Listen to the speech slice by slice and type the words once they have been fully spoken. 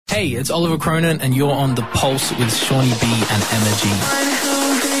Hey, it's Oliver Cronin, and you're on The Pulse with Shawnee B and Emma G.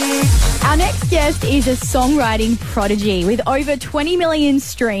 Our next guest is a songwriting prodigy with over 20 million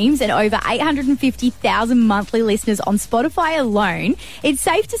streams and over 850,000 monthly listeners on Spotify alone. It's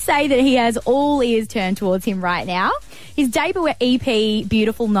safe to say that he has all ears turned towards him right now. His debut EP,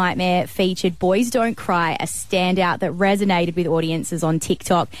 Beautiful Nightmare, featured Boys Don't Cry, a standout that resonated with audiences on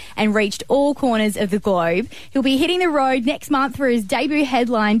TikTok and reached all corners of the globe. He'll be hitting the road next month for his debut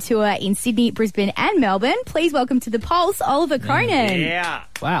headline tour in Sydney, Brisbane and Melbourne. Please welcome to The Pulse, Oliver Cronin. Yeah.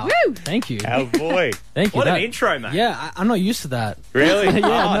 Wow. Woo. Thank you. Oh, boy. Thank you. What an intro, mate. Yeah, I'm not used to that. Really?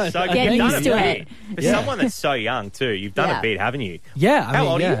 Yeah, so Get you've done used to it. For someone that's so young, too, you've done a bit, haven't you? Yeah. How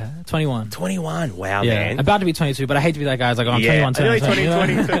old are you? 21. 21. Wow, Yeah. man. About to be 22, but I hate to be that guy. It's like, oh, I'm 21. Nearly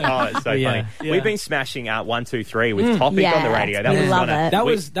 22. 22. Oh, it's so Yeah. funny. We've been smashing 1, 2, 3 with Topic on the radio. we love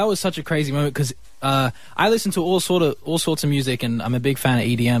it. That was such a crazy moment because I listen to all sorts of music, and I'm a big fan of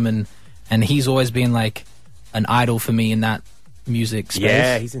EDM, and he's always been like an idol for me in that music space.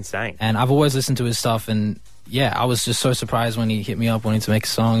 Yeah, he's insane. And I've always listened to his stuff, and yeah, I was just so surprised when he hit me up wanting to make a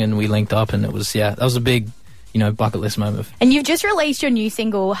song, and we linked up, and it was that was a big, bucket list moment. And you've just released your new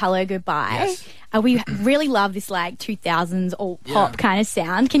single, Hello Goodbye. Yes. We really love this like 2000s alt pop kind of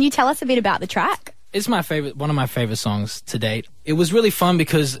sound. Can you tell us a bit about the track? It's one of my favorite songs to date. It was really fun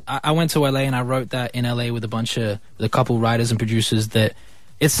because I went to LA and I wrote that in LA with a couple writers and producers. That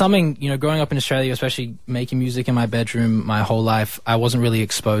it's something, growing up in Australia, especially making music in my bedroom my whole life, I wasn't really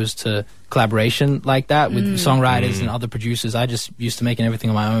exposed to collaboration like that with songwriters and other producers. I just used to making everything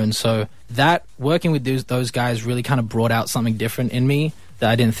on my own. So that working with those guys really kind of brought out something different in me that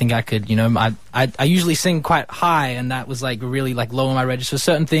I didn't think I could. I usually sing quite high, and that was like really like low on my register.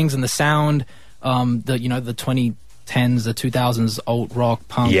 Certain things and the sound, the 2010s, the 2000s alt rock,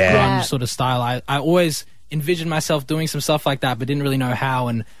 punk, grunge sort of style. I always envisioned myself doing some stuff like that, but didn't really know how.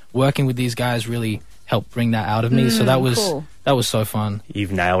 And working with these guys really helped bring that out of me. So that was cool. That was so fun.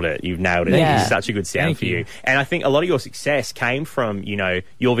 You've nailed it. Yeah. It's such a good sound for you. And I think a lot of your success came from, your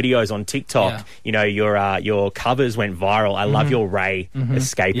videos on TikTok. Yeah. Your covers went viral. I love your Ray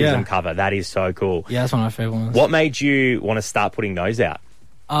Escapism cover. That is so cool. Yeah, that's one of my favorite ones. What made you want to start putting those out?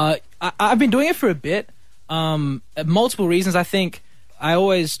 I've been doing it for a bit. Multiple reasons. I think I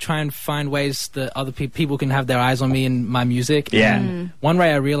always try and find ways that other people can have their eyes on me and my music. Yeah. And one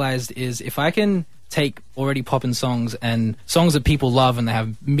way I realized is if I can take already poppin' songs and songs that people love and they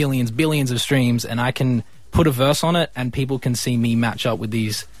have millions, billions of streams, and I can put a verse on it and people can see me match up with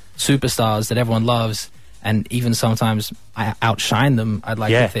these superstars that everyone loves, and even sometimes I outshine them, I'd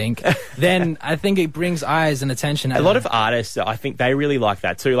like to think, then I think it brings eyes and attention. A lot of artists, I think they really like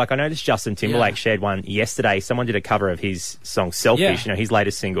that too. Like I noticed Justin Timberlake shared one yesterday. Someone did a cover of his song Selfish, his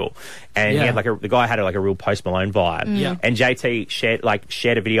latest single. And he had the guy had a real Post Malone vibe. Yeah. And JT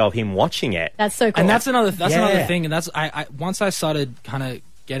shared a video of him watching it. That's so cool. And that's another thing. And that's I once I started kind of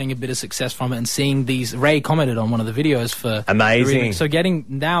getting a bit of success from it and seeing these, Ray commented on one of the videos for amazing. So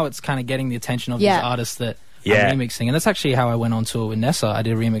now it's kind of getting the attention of these artists that I'm remixing. And that's actually how I went on tour with Nessa. I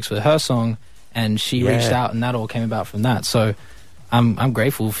did a remix with her song and she reached out, and that all came about from that. So I'm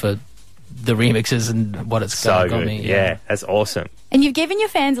grateful for the remixes and what it's got me. Yeah, that's awesome. And you've given your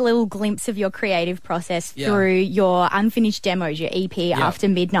fans a little glimpse of your creative process through your unfinished demos, your EP, After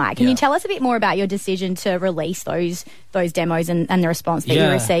Midnight. Can you tell us a bit more about your decision to release those demos and the response that you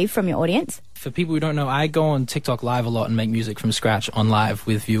received from your audience? For people who don't know, I go on TikTok Live a lot and make music from scratch on live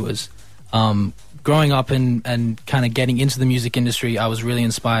with viewers. Growing up and kind of getting into the music industry, I was really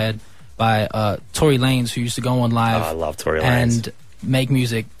inspired by Tory Lanez, who used to go on live. Oh, I love Tory Lanez. And make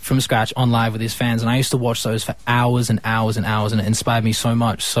music from scratch on live with his fans, and I used to watch those for hours and hours and hours, and it inspired me so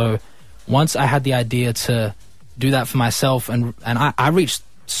much. So once I had the idea to do that for myself, and I reached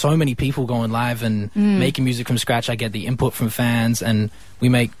so many people going live and making music from scratch. I get the input from fans, and we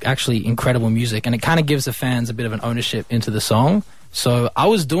make actually incredible music, and it kind of gives the fans a bit of an ownership into the song. So I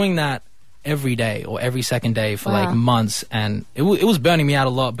was doing that every day or every second day for like months, and it was burning me out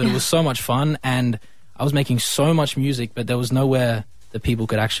a lot, but it was so much fun, and I was making so much music, but there was nowhere that people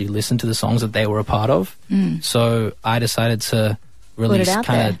could actually listen to the songs that they were a part of. So I decided to release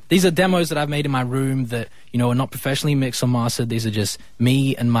these are demos that I've made in my room that, are not professionally mixed or mastered. These are just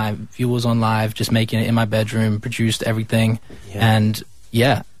me and my viewers on live, just making it in my bedroom, produced everything. And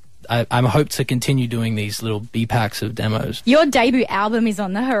I hope to continue doing these little B-packs of demos. Your debut album is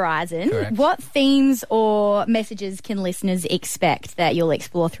on the horizon. Correct. What themes or messages can listeners expect that you'll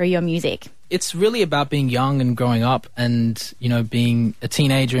explore through your music? It's really about being young and growing up and, being a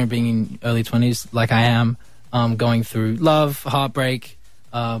teenager and being in early 20s like I am, going through love, heartbreak,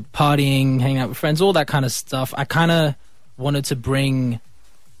 partying, hanging out with friends, all that kind of stuff. I kind of wanted to bring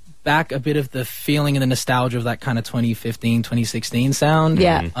back a bit of the feeling and the nostalgia of that kind of 2015, 2016 sound.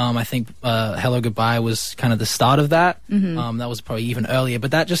 Yeah. I think Hello Goodbye was kind of the start of that. That was probably even earlier,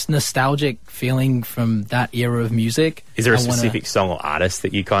 but that just nostalgic feeling from that era of music. Is there a specific song or artist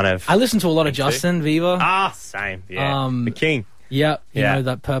that you kind of... I listen to a lot of Justin Bieber. Same. Yeah. The king. Yeah, you know,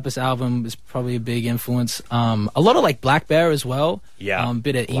 that Purpose album is probably a big influence. A lot of like Black Bear as well. Yeah.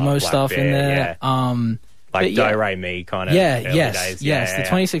 Bit of emo stuff in there. Like Do Re Mi kind of early days. Yes. The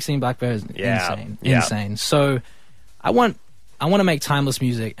 2016 Black Bear is insane. So I want to make timeless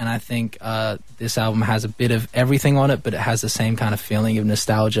music, and I think this album has a bit of everything on it, but it has the same kind of feeling of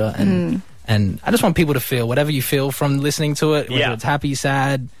nostalgia, and I just want people to feel whatever you feel from listening to it, whether it's happy,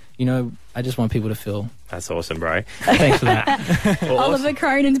 sad, you know, I just want people to feel. That's awesome, bro. Thanks for that. Oliver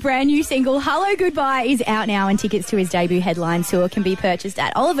Cronin's brand new single, Hello Goodbye, is out now, and tickets to his debut headline tour can be purchased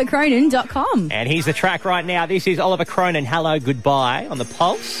at olivercronin.com. And here's the track right now. This is Oliver Cronin, Hello Goodbye, on the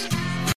Pulse.